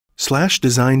Slash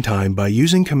design time by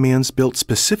using commands built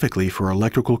specifically for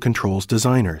electrical controls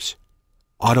designers.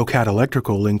 AutoCAD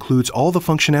Electrical includes all the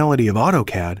functionality of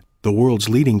AutoCAD, the world's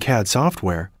leading CAD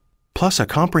software, plus a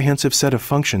comprehensive set of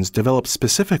functions developed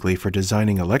specifically for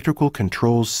designing electrical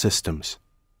controls systems.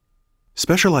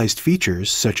 Specialized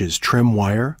features such as trim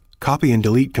wire, copy and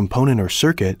delete component or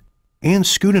circuit, and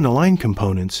scoot and align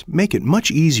components make it much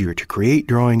easier to create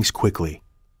drawings quickly.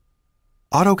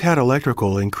 AutoCAD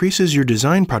Electrical increases your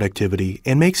design productivity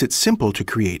and makes it simple to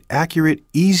create accurate,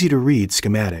 easy-to-read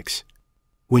schematics.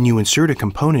 When you insert a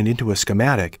component into a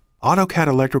schematic, AutoCAD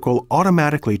Electrical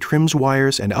automatically trims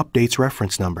wires and updates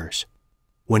reference numbers.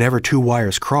 Whenever two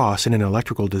wires cross in an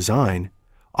electrical design,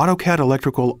 AutoCAD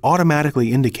Electrical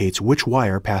automatically indicates which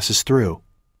wire passes through.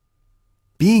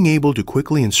 Being able to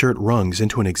quickly insert rungs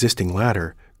into an existing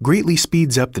ladder greatly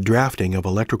speeds up the drafting of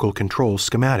electrical control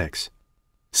schematics.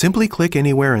 Simply click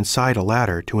anywhere inside a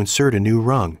ladder to insert a new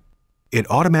rung. It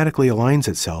automatically aligns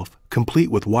itself, complete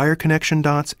with wire connection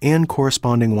dots and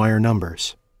corresponding wire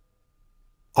numbers.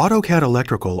 AutoCAD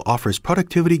Electrical offers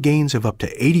productivity gains of up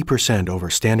to 80% over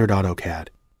standard AutoCAD.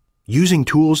 Using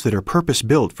tools that are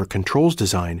purpose-built for controls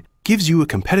design gives you a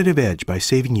competitive edge by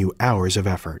saving you hours of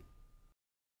effort.